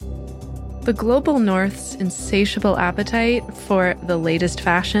The global north's insatiable appetite for the latest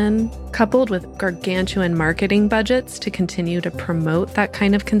fashion, coupled with gargantuan marketing budgets to continue to promote that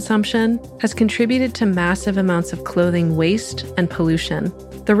kind of consumption, has contributed to massive amounts of clothing waste and pollution.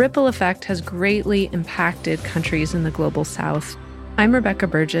 The ripple effect has greatly impacted countries in the global south. I'm Rebecca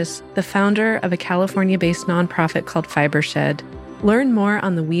Burgess, the founder of a California-based nonprofit called Fibershed. Learn more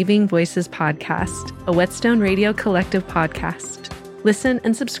on the Weaving Voices podcast, a Whetstone Radio Collective podcast. Listen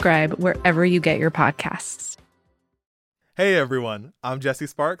and subscribe wherever you get your podcasts. Hey everyone, I'm Jesse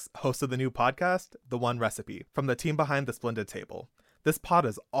Sparks, host of the new podcast, The One Recipe, from the team behind The Splendid Table. This pod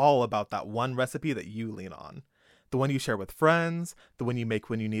is all about that one recipe that you lean on. The one you share with friends, the one you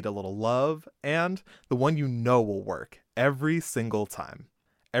make when you need a little love, and the one you know will work every single time.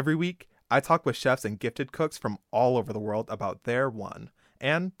 Every week, I talk with chefs and gifted cooks from all over the world about their one,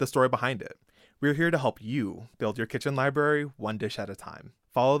 and the story behind it. We're here to help you build your kitchen library one dish at a time.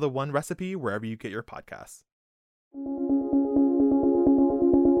 Follow The One Recipe wherever you get your podcasts.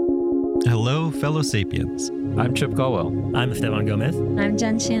 Hello, fellow sapiens. I'm Chip Colwell. I'm Esteban Gomez. I'm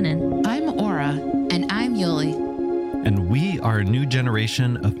Jen Shannon. I'm Aura. And I'm Yuli. And we are a new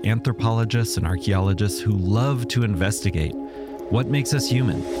generation of anthropologists and archaeologists who love to investigate what makes us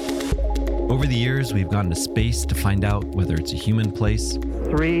human. Over the years, we've gone to space to find out whether it's a human place.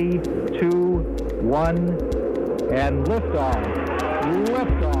 3, 2, 1, and liftoff.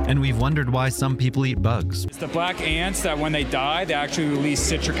 Liftoff. And we've wondered why some people eat bugs. It's the black ants that when they die, they actually release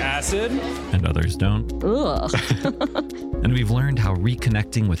citric acid. And others don't. Ugh. And we've learned how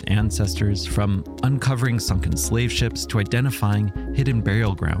reconnecting with ancestors, from uncovering sunken slave ships to identifying hidden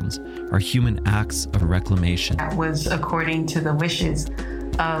burial grounds, are human acts of reclamation. That was according to the wishes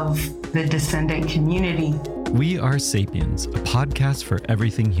of the descendant community. We are Sapiens, a podcast for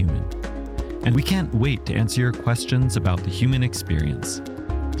everything human. And we can't wait to answer your questions about the human experience.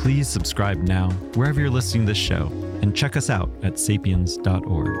 Please subscribe now, wherever you're listening to this show, and check us out at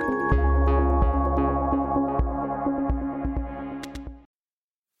sapiens.org.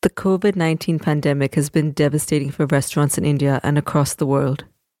 The COVID-19 pandemic has been devastating for restaurants in India and across the world.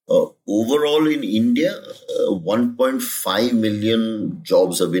 Overall in India, 1.5 million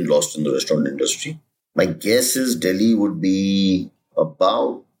jobs have been lost in the restaurant industry. My guess is Delhi would be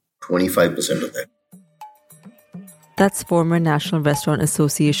about 25% of that. That's former National Restaurant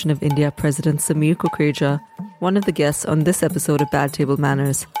Association of India President Sameer Kukreja, one of the guests on this episode of Bad Table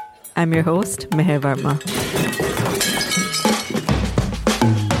Manners. I'm your host, Meher Verma.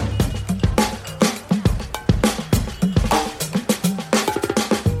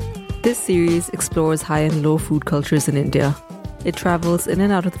 This series explores high and low food cultures in India. It travels in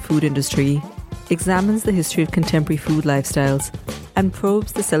and out of the food industry, examines the history of contemporary food lifestyles, and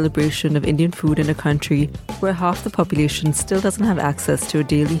probes the celebration of Indian food in a country where half the population still doesn't have access to a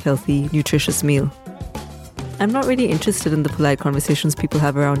daily, healthy, nutritious meal. I'm not really interested in the polite conversations people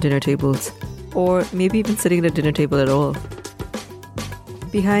have around dinner tables, or maybe even sitting at a dinner table at all.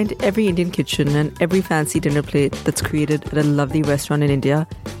 Behind every Indian kitchen and every fancy dinner plate that's created at a lovely restaurant in India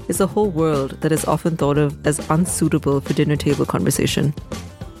is a whole world that is often thought of as unsuitable for dinner table conversation.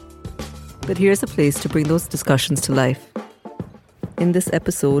 But here's a place to bring those discussions to life. In this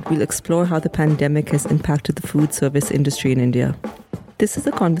episode, we'll explore how the pandemic has impacted the food service industry in India. This is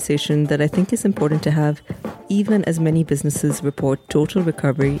a conversation that I think is important to have, even as many businesses report total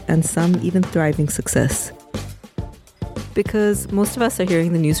recovery and some even thriving success. Because most of us are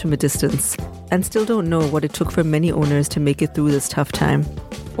hearing the news from a distance and still don't know what it took for many owners to make it through this tough time,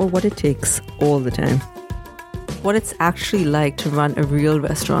 or what it takes all the time. What it's actually like to run a real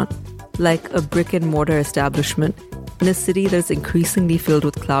restaurant, like a brick and mortar establishment in a city that's increasingly filled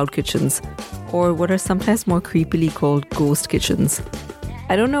with cloud kitchens, or what are sometimes more creepily called ghost kitchens.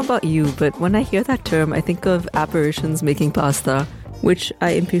 I don't know about you, but when I hear that term, I think of apparitions making pasta, which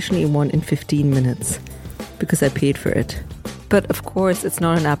I impatiently want in 15 minutes. Because I paid for it. But of course, it's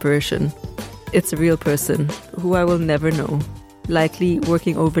not an apparition. It's a real person who I will never know, likely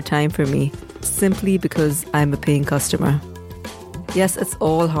working overtime for me, simply because I'm a paying customer. Yes, it's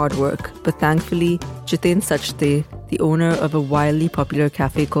all hard work, but thankfully, Jiten Sachde, the owner of a wildly popular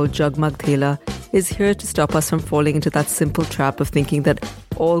cafe called Jagmag Thela, is here to stop us from falling into that simple trap of thinking that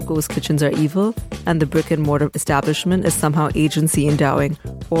all ghost kitchens are evil and the brick and mortar establishment is somehow agency endowing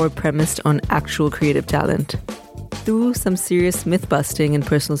or premised on actual creative talent. Through some serious myth-busting and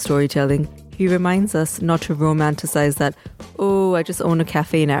personal storytelling, he reminds us not to romanticize that, oh, I just own a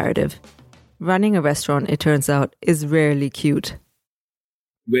cafe narrative. Running a restaurant, it turns out, is rarely cute.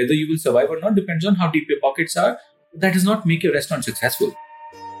 Whether you will survive or not depends on how deep your pockets are. That does not make your restaurant successful.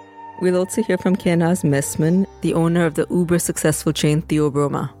 We'll also hear from Kenaz Messman, the owner of the uber-successful chain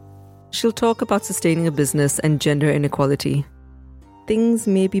Theobroma. She'll talk about sustaining a business and gender inequality. Things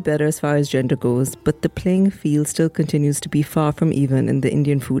may be better as far as gender goes, but the playing field still continues to be far from even in the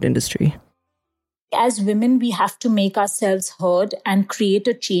Indian food industry. As women, we have to make ourselves heard and create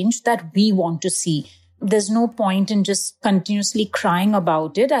a change that we want to see. There's no point in just continuously crying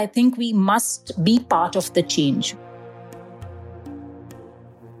about it. I think we must be part of the change.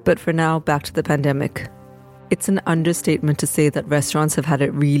 But for now, back to the pandemic. It's an understatement to say that restaurants have had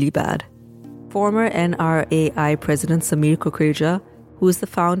it really bad. Former NRAI President Samir Kukreja, who is the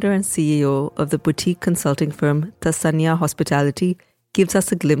founder and CEO of the boutique consulting firm Tasanya Hospitality, gives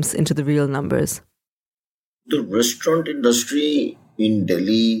us a glimpse into the real numbers. The restaurant industry in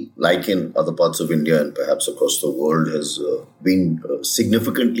Delhi, like in other parts of India and perhaps across the world, has been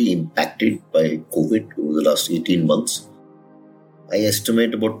significantly impacted by COVID over the last 18 months. I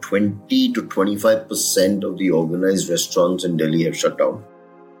estimate about 20 to 25% of the organized restaurants in Delhi have shut down,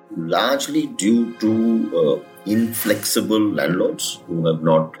 largely due to inflexible landlords who have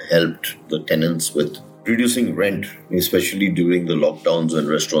not helped the tenants with reducing rent, especially during the lockdowns when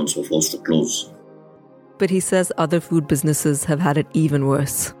restaurants were forced to close. But he says other food businesses have had it even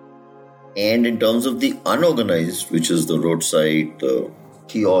worse. And in terms of the unorganized, which is the roadside, the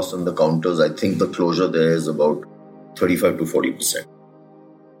kiosks and the counters, I think the closure there is about 35 to 40%.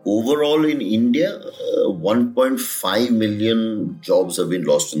 Overall in India, 1.5 million jobs have been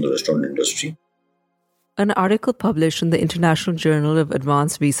lost in the restaurant industry. An article published in the International Journal of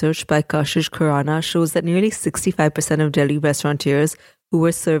Advanced Research by Kashish Khurana shows that nearly 65% of Delhi restaurateurs who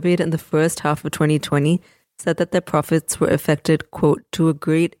were surveyed in the first half of 2020 said that their profits were affected, quote, to a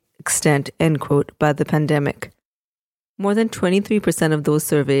great extent, end quote, by the pandemic. More than 23% of those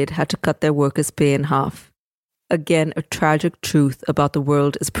surveyed had to cut their workers' pay in half. Again, a tragic truth about the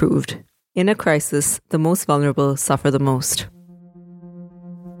world is proved. In a crisis, the most vulnerable suffer the most.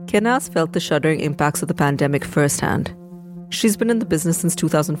 Kenaz felt the shuddering impacts of the pandemic firsthand. She's been in the business since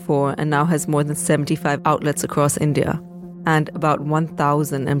 2004 and now has more than 75 outlets across India and about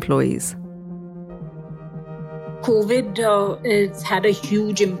 1,000 employees. COVID has had a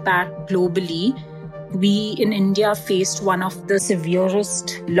huge impact globally. We in India faced one of the severest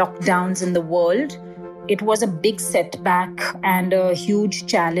lockdowns in the world. It was a big setback and a huge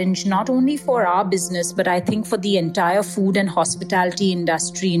challenge, not only for our business, but I think for the entire food and hospitality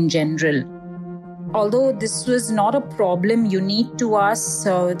industry in general. Although this was not a problem unique to us,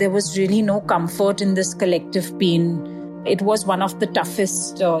 there was really no comfort in this collective pain. It was one of the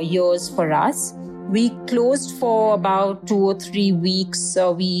toughest years for us. We closed for about 2 or 3 weeks.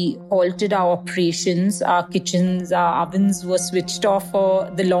 We halted our operations. Our kitchens, our ovens were switched off for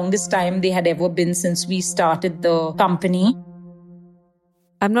the longest time they had ever been since we started the company.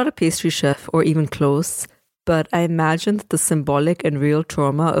 I'm not a pastry chef or even close, but I imagine that the symbolic and real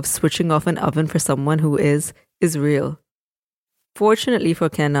trauma of switching off an oven for someone who is real. Fortunately for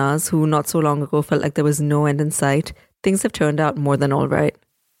Kenaz, who not so long ago felt like there was no end in sight, things have turned out more than all right.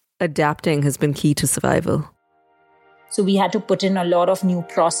 Adapting has been key to survival. So we had to put in a lot of new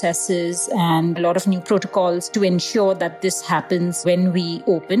processes and a lot of new protocols to ensure that this happens when we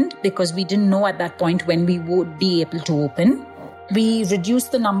opened, because we didn't know at that point when we would be able to open. We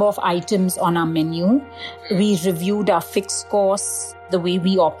reduced the number of items on our menu. We reviewed our fixed costs. The way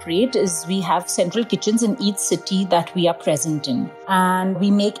we operate is we have central kitchens in each city that we are present in. And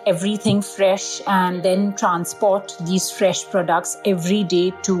we make everything fresh and then transport these fresh products every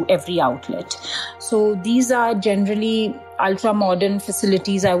day to every outlet. So these are generally ultra-modern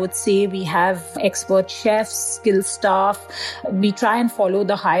facilities, I would say. We have expert chefs, skilled staff. We try and follow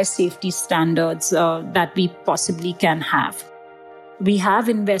the highest safety standards that we possibly can have. We have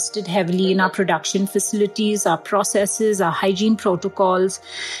invested heavily in our production facilities, our processes, our hygiene protocols.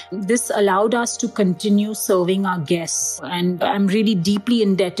 This allowed us to continue serving our guests. And I'm really deeply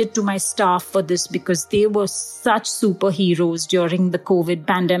indebted to my staff for this because they were such superheroes during the COVID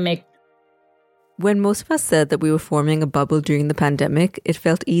pandemic. When most of us said that we were forming a bubble during the pandemic, it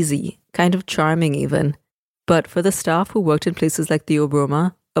felt easy, kind of charming even. But for the staff who worked in places like the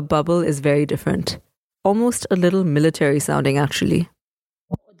Obroma, a bubble is very different. Almost a little military sounding, actually.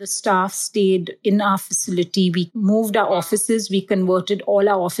 The staff stayed in our facility. We moved our offices. We converted all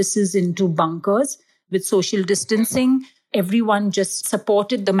our offices into bunkers with social distancing. Everyone just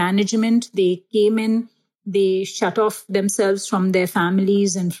supported the management. They came in, they shut off themselves from their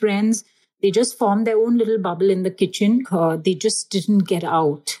families and friends. They just formed their own little bubble in the kitchen. They just didn't get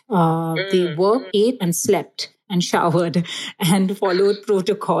out. They worked, ate and slept and showered and followed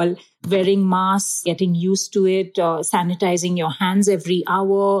protocol, wearing masks, getting used to it, sanitizing your hands every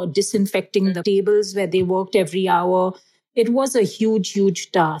hour, disinfecting the tables where they worked every hour. It was a huge,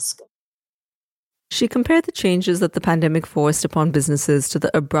 huge task. She compared the changes that the pandemic forced upon businesses to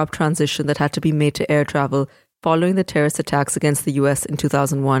the abrupt transition that had to be made to air travel following the terrorist attacks against the US in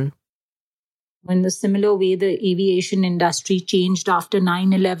 2001. In the similar way the aviation industry changed after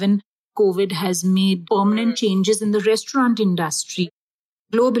 9/11, COVID has made permanent changes in the restaurant industry.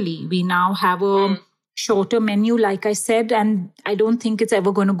 Globally, we now have a shorter menu, like I said, and I don't think it's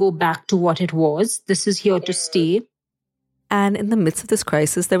ever going to go back to what it was. This is here to stay. And in the midst of this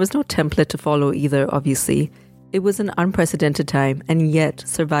crisis, there was no template to follow either, obviously. It was an unprecedented time, and yet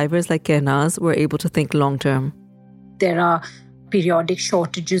survivors like Kehnaz were able to think long-term. There are periodic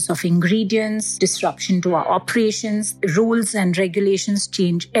shortages of ingredients, disruption to our operations. Rules and regulations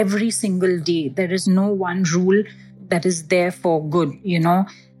change every single day. There is no one rule that is there for good,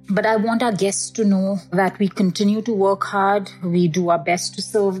 But I want our guests to know that we continue to work hard, we do our best to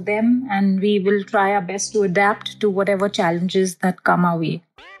serve them, and we will try our best to adapt to whatever challenges that come our way.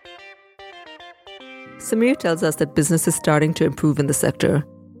 Samir tells us that business is starting to improve in the sector.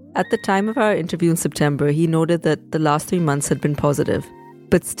 At the time of our interview in September, he noted that the last 3 months had been positive.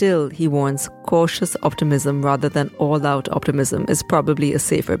 But still, he warns, cautious optimism rather than all-out optimism is probably a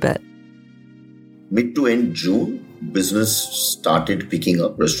safer bet. Mid to end June, business started picking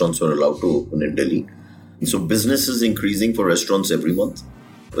up. Restaurants were allowed to open in Delhi. So business is increasing for restaurants every month.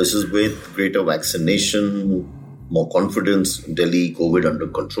 This is with greater vaccination, more confidence, Delhi, COVID under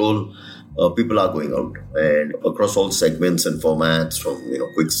control. People are going out, and across all segments and formats, from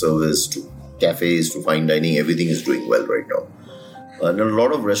quick service to cafes to fine dining, everything is doing well right now. And a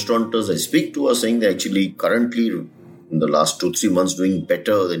lot of restaurateurs I speak to are saying they're actually currently in the last 2-3 months doing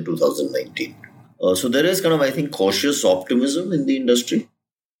better than 2019. So there is kind of, I think, cautious optimism in the industry.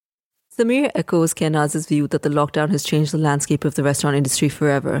 Samir echoes Kehnaz's view that the lockdown has changed the landscape of the restaurant industry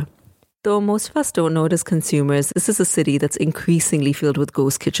forever. Though most of us don't know it as consumers, this is a city that's increasingly filled with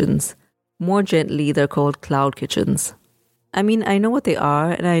ghost kitchens. More gently, they're called cloud kitchens. I mean, I know what they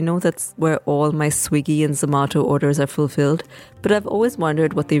are, and I know that's where all my Swiggy and Zomato orders are fulfilled, but I've always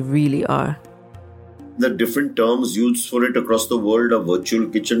wondered what they really are. The different terms used for it across the world are virtual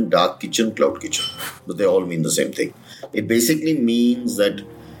kitchen, dark kitchen, cloud kitchen. But they all mean the same thing. It basically means that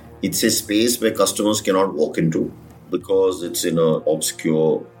it's a space where customers cannot walk into because it's in an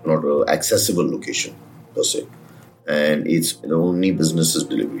obscure, not an accessible location, per se. And it's the only business is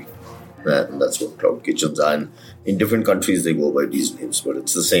delivery. And that's what cloud kitchens are. And in different countries, they go by these names, but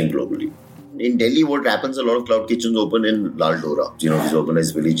it's the same globally. In Delhi, what happens, a lot of cloud kitchens open in Lal Dora, these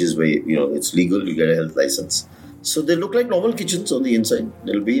urbanized villages where, it's legal, you get a health license. So they look like normal kitchens on the inside.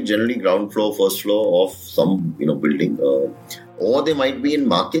 They'll be generally ground floor, first floor of some, building. Or they might be in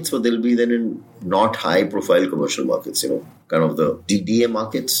markets, but they'll be then in not high profile commercial markets, kind of the DDA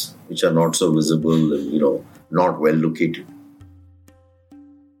markets, which are not so visible and, not well located.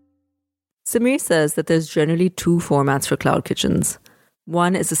 Samir says that there's generally 2 formats for cloud kitchens.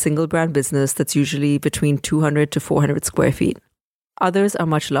 One is a single brand business that's usually between 200 to 400 square feet. Others are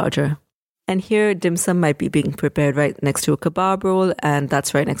much larger. And here, dim sum might be being prepared right next to a kebab roll, and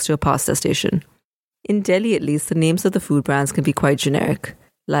that's right next to a pasta station. In Delhi, at least, the names of the food brands can be quite generic,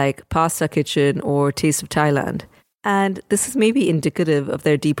 like Pasta Kitchen or Taste of Thailand. And this is maybe indicative of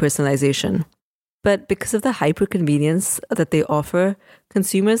their depersonalization. But because of the hyper-convenience that they offer,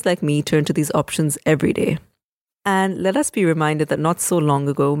 consumers like me turn to these options every day. And let us be reminded that not so long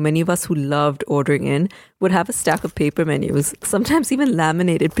ago, many of us who loved ordering in would have a stack of paper menus, sometimes even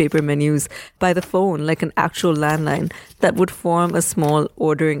laminated paper menus by the phone, like an actual landline, that would form a small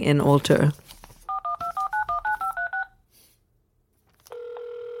ordering in altar.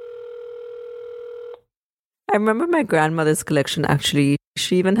 I remember my grandmother's collection, actually.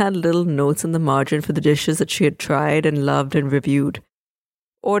 She even had little notes in the margin for the dishes that she had tried and loved and reviewed.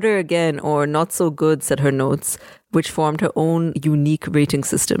 Order again or not so good, said her notes, which formed her own unique rating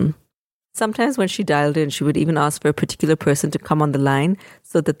system. Sometimes when she dialed in, she would even ask for a particular person to come on the line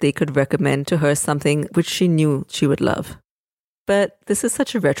so that they could recommend to her something which she knew she would love. But this is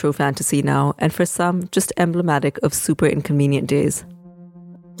such a retro fantasy now, and for some, just emblematic of super inconvenient days.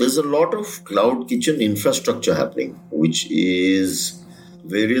 There's a lot of cloud kitchen infrastructure happening, which is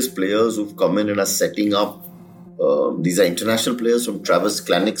various players who've come in and are setting up. These are international players from Travis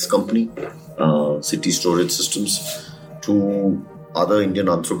Kalanick's company, City Storage Systems, to other Indian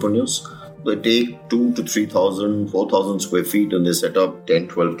entrepreneurs. They take 2,000 to 3,000, 4,000 square feet and they set up 10,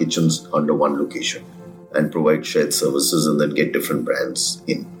 12 kitchens under one location and provide shared services and then get different brands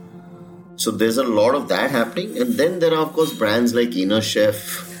in. So there's a lot of that happening. And then there are, of course, brands like Inner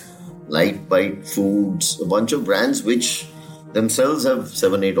Chef, Light Bite Foods, a bunch of brands which themselves have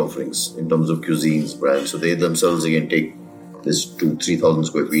 7-8 offerings in terms of cuisines, brands. So they themselves again take this 2,000-3,000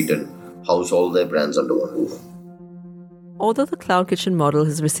 square feet and house all their brands under one roof. Although the cloud kitchen model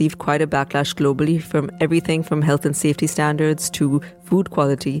has received quite a backlash globally from everything from health and safety standards to food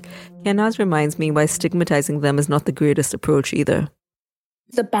quality, Kianaz reminds me why stigmatizing them is not the greatest approach either.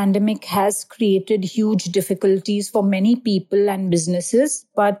 The pandemic has created huge difficulties for many people and businesses,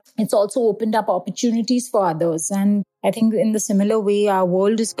 but it's also opened up opportunities for others. And I think in the similar way, our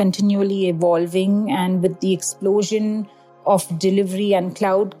world is continually evolving, and with the explosion of delivery and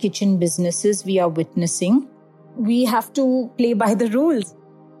cloud kitchen businesses we are witnessing, we have to play by the rules.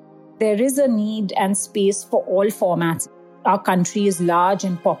 There is a need and space for all formats. Our country is large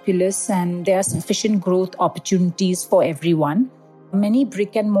and populous, and there are sufficient growth opportunities for everyone. Many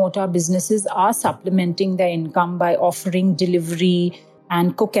brick and mortar businesses are supplementing their income by offering delivery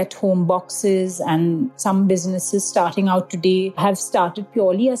and cook at home boxes. And some businesses starting out today have started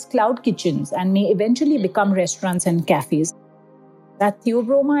purely as cloud kitchens and may eventually become restaurants and cafes. At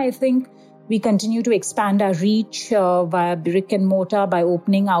Theobroma, I think we continue to expand our reach via brick and mortar by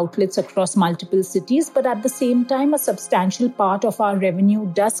opening outlets across multiple cities. But at the same time, a substantial part of our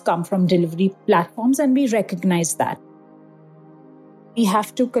revenue does come from delivery platforms, and we recognize that. We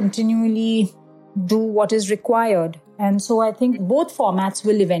have to continually do what is required. And so I think both formats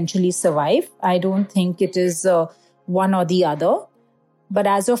will eventually survive. I don't think it is one or the other. But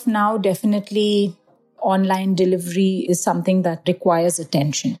as of now, definitely online delivery is something that requires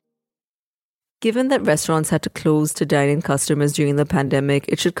attention. Given that restaurants had to close to dine-in customers during the pandemic,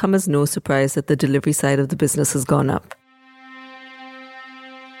 it should come as no surprise that the delivery side of the business has gone up.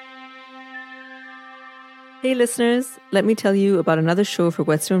 Hey listeners, let me tell you about another show for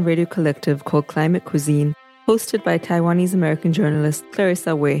Whetstone Radio Collective called Climate Cuisine, hosted by Taiwanese-American journalist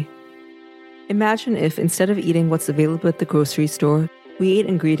Clarissa Wei. Imagine if, instead of eating what's available at the grocery store, we ate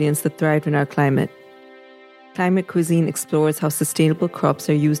ingredients that thrived in our climate. Climate Cuisine explores how sustainable crops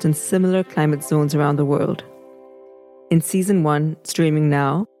are used in similar climate zones around the world. In Season 1, streaming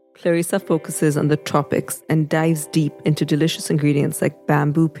now, Clarissa focuses on the tropics and dives deep into delicious ingredients like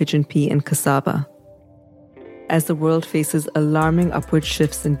bamboo, pigeon pea, and cassava. As the world faces alarming upward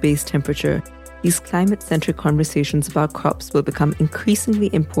shifts in base temperature, these climate-centric conversations about crops will become increasingly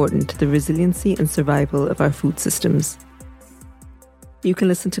important to the resiliency and survival of our food systems. You can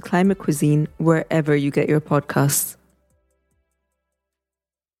listen to Climate Cuisine wherever you get your podcasts.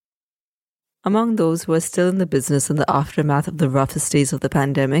 Among those who are still in the business in the aftermath of the roughest days of the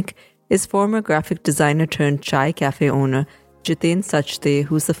pandemic is former graphic designer turned chai cafe owner Jiten Sachde,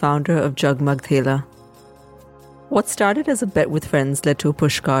 who's the founder of Jagmug Thela. What started as a bet with friends led to a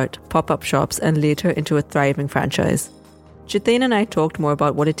pushcart, pop-up shops, and later into a thriving franchise. Jiten and I talked more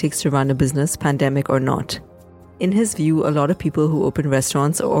about what it takes to run a business, pandemic or not. In his view, a lot of people who open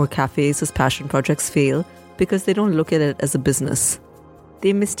restaurants or cafes as passion projects fail because they don't look at it as a business.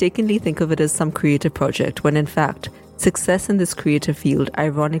 They mistakenly think of it as some creative project, when in fact, success in this creative field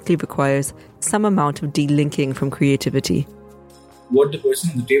ironically requires some amount of delinking from creativity. What the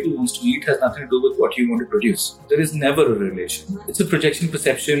person on the table wants to eat has nothing to do with what you want to produce. There is never a relation. It's a projection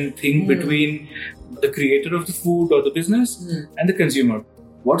perception thing between the creator of the food or the business and the consumer.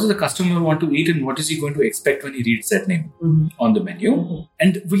 What does the customer want to eat, and what is he going to expect when he reads that name on the menu?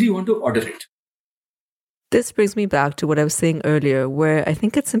 And will he want to order it? This brings me back to what I was saying earlier, where I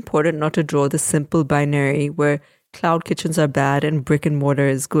think it's important not to draw the simple binary where cloud kitchens are bad and brick and mortar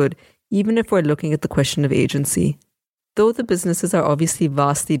is good, even if we're looking at the question of agency. Though the businesses are obviously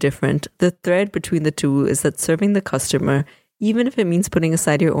vastly different, the thread between the two is that serving the customer, even if it means putting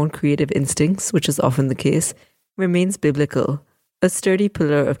aside your own creative instincts, which is often the case, remains biblical, a sturdy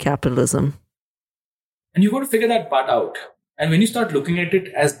pillar of capitalism. And you've got to figure that part out. And when you start looking at it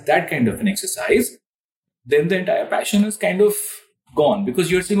as that kind of an exercise, then the entire passion is kind of gone,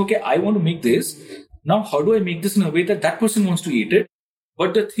 because you're saying, okay, I want to make this. Now, how do I make this in a way that that person wants to eat it?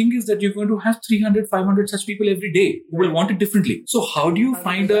 But the thing is that you're going to have 300, 500 such people every day who will want it differently. So how do you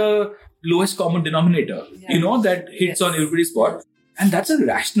find a lowest common denominator, that hits on everybody's spot? And that's a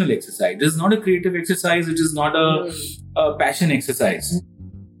rational exercise. It is not a creative exercise. It is not a passion exercise.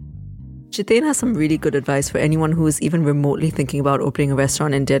 Jiten has some really good advice for anyone who is even remotely thinking about opening a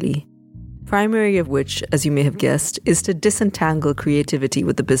restaurant in Delhi. Primary of which, as you may have guessed, is to disentangle creativity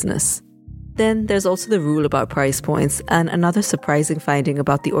with the business. Then there's also the rule about price points and another surprising finding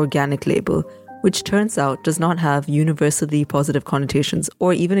about the organic label, which turns out does not have universally positive connotations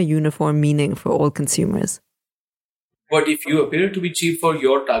or even a uniform meaning for all consumers. But if you appear to be cheap for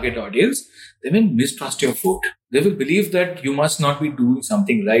your target audience, they will mistrust your food. They will believe that you must not be doing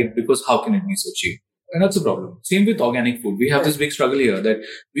something right, because how can it be so cheap? And that's a problem. Same with organic food. We have this big struggle here that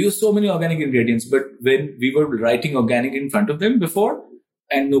we use so many organic ingredients, but when we were writing organic in front of them before,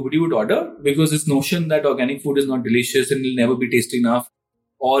 and nobody would order because this notion that organic food is not delicious and will never be tasty enough,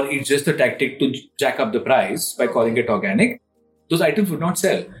 or it's just a tactic to jack up the price by calling it organic, those items would not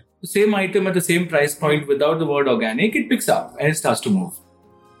sell. The same item at the same price point without the word organic, it picks up and it starts to move.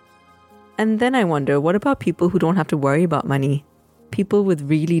 And then I wonder, what about people who don't have to worry about money? People with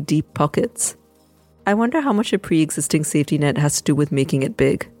really deep pockets? I wonder how much a pre-existing safety net has to do with making it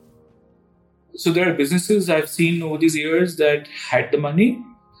big. So there are businesses I've seen over these years that had the money,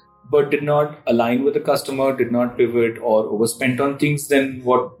 but did not align with the customer, did not pivot or overspent on things than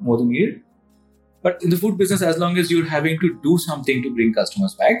what more than needed. But in the food business, as long as you're having to do something to bring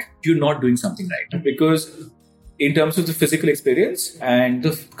customers back, you're not doing something right. Because in terms of the physical experience and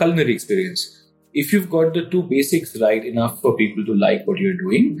the culinary experience, if you've got the two basics right enough for people to like what you're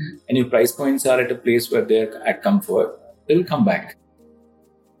doing, and your price points are at a place where they're at comfort, they'll come back.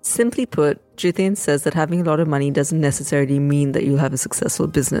 Simply put, Jiten says that having a lot of money doesn't necessarily mean that you'll have a successful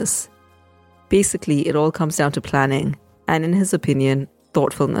business. Basically, it all comes down to planning, and in his opinion,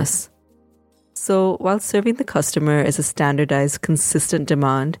 thoughtfulness. So, while serving the customer is a standardized, consistent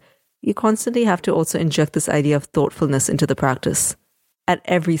demand, you constantly have to also inject this idea of thoughtfulness into the practice. At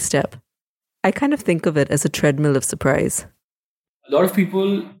every step. I kind of think of it as a treadmill of surprise. A lot of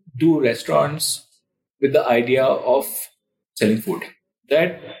people do restaurants with the idea of selling food.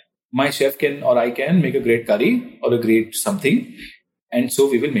 That my chef can or I can make a great curry or a great something, and so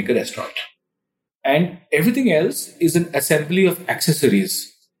we will make a restaurant. And everything else is an assembly of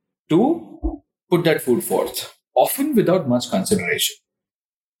accessories to put that food forth, often without much consideration.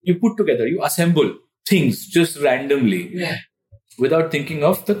 You put together, you assemble things just randomly. Yeah. Without thinking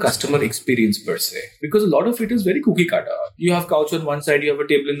of the customer experience per se. Because a lot of it is very cookie cutter. You have couch on one side, you have a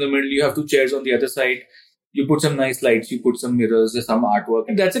table in the middle, you have two chairs on the other side, you put some nice lights, you put some mirrors, there's some artwork.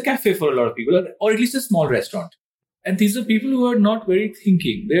 And that's a cafe for a lot of people, or at least a small restaurant. And these are people who are not very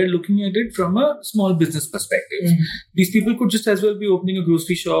thinking. They're looking at it from a small business perspective. Mm-hmm. These people could just as well be opening a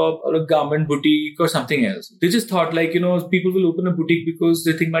grocery shop or a garment boutique or something else. They just thought people will open a boutique because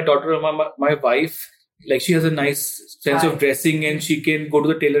they think my daughter or my wife, she has a nice sense of dressing and she can go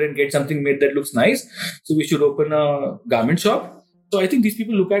to the tailor and get something made that looks nice. So we should open a garment shop. So I think these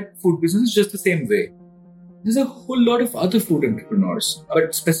people look at food business just the same way. There's a whole lot of other food entrepreneurs,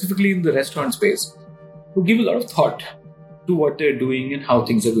 but specifically in the restaurant space, who give a lot of thought to what they're doing and how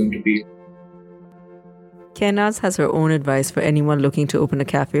things are going to be. Kenaz has her own advice for anyone looking to open a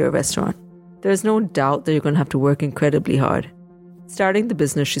cafe or restaurant. There's no doubt that you're going to have to work incredibly hard. Starting the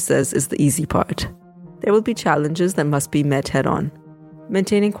business, she says, is the easy part. There will be challenges that must be met head-on.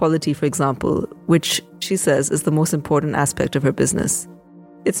 Maintaining quality, for example, which she says is the most important aspect of her business.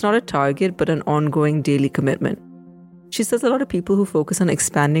 It's not a target, but an ongoing daily commitment. She says a lot of people who focus on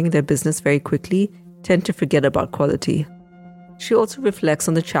expanding their business very quickly tend to forget about quality. She also reflects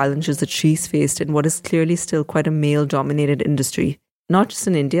on the challenges that she's faced in what is clearly still quite a male-dominated industry, not just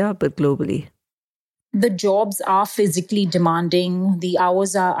in India, but globally. The jobs are physically demanding, the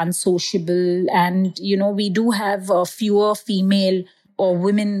hours are unsociable, and, we do have fewer female or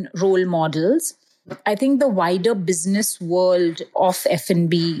women role models. I think the wider business world of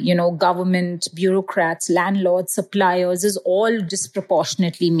F&B, government, bureaucrats, landlords, suppliers is all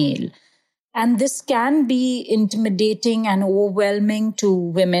disproportionately male. And this can be intimidating and overwhelming to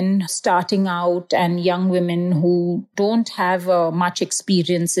women starting out and young women who don't have much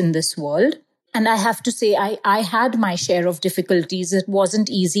experience in this world. And I have to say, I had my share of difficulties. It wasn't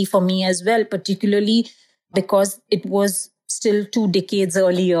easy for me as well, particularly because it was still 2 decades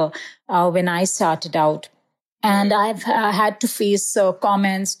earlier when I started out. And I've had to face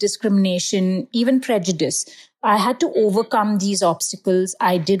comments, discrimination, even prejudice. I had to overcome these obstacles.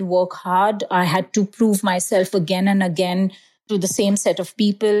 I did work hard. I had to prove myself again and again to the same set of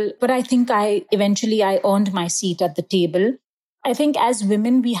people. But I think eventually I earned my seat at the table. I think as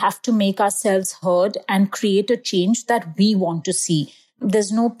women, we have to make ourselves heard and create a change that we want to see.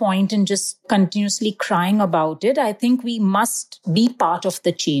 There's no point in just continuously crying about it. I think we must be part of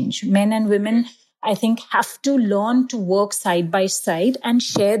the change. Men and women, I think, have to learn to work side by side and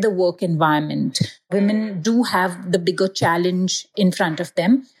share the work environment. Women do have the bigger challenge in front of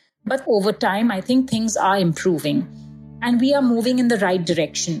them. But over time, I think things are improving. And we are moving in the right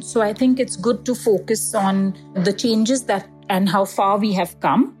direction. So I think it's good to focus on the changes and how far we have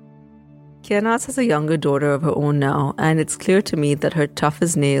come. Kenaz has a younger daughter of her own now, and it's clear to me that her tough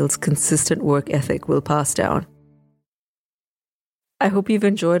as nails, consistent work ethic will pass down. I hope you've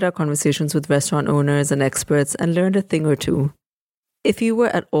enjoyed our conversations with restaurant owners and experts and learned a thing or two. If you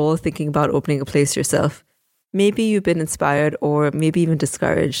were at all thinking about opening a place yourself, maybe you've been inspired or maybe even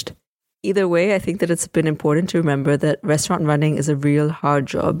discouraged. Either way, I think that it's been important to remember that restaurant running is a real hard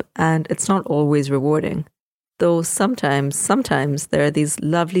job and it's not always rewarding. Though sometimes there are these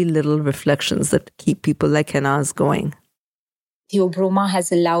lovely little reflections that keep people like Henaz going. Theobroma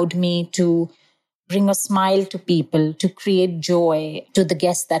has allowed me to bring a smile to people, to create joy to the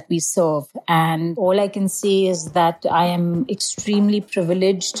guests that we serve. And all I can say is that I am extremely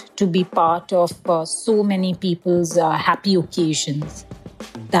privileged to be part of so many people's happy occasions.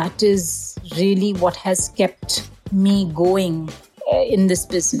 That is really what has kept me going in this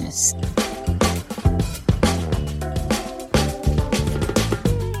business.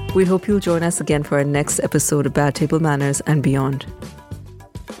 We hope you'll join us again for our next episode of Bad Table Manners and beyond.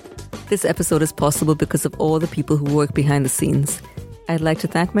 This episode is possible because of all the people who work behind the scenes. I'd like to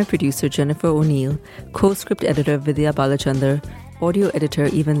thank my producer Jennifer O'Neill, co-script editor Vidya Balachandar, audio editor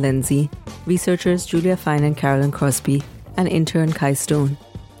Evan Lindsay, researchers Julia Fine and Carolyn Crosby, and intern Kai Stone.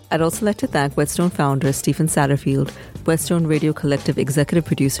 I'd also like to thank Whetstone founder Stephen Satterfield, Whetstone Radio Collective executive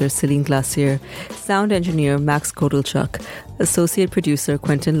producer Celine Glacier, sound engineer Max Kotelchuk, associate producer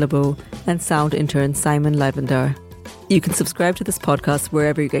Quentin LeBeau, and sound intern Simon Livendar. You can subscribe to this podcast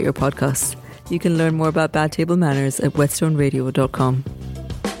wherever you get your podcasts. You can learn more about Bad Table Manners at whetstoneradio.com.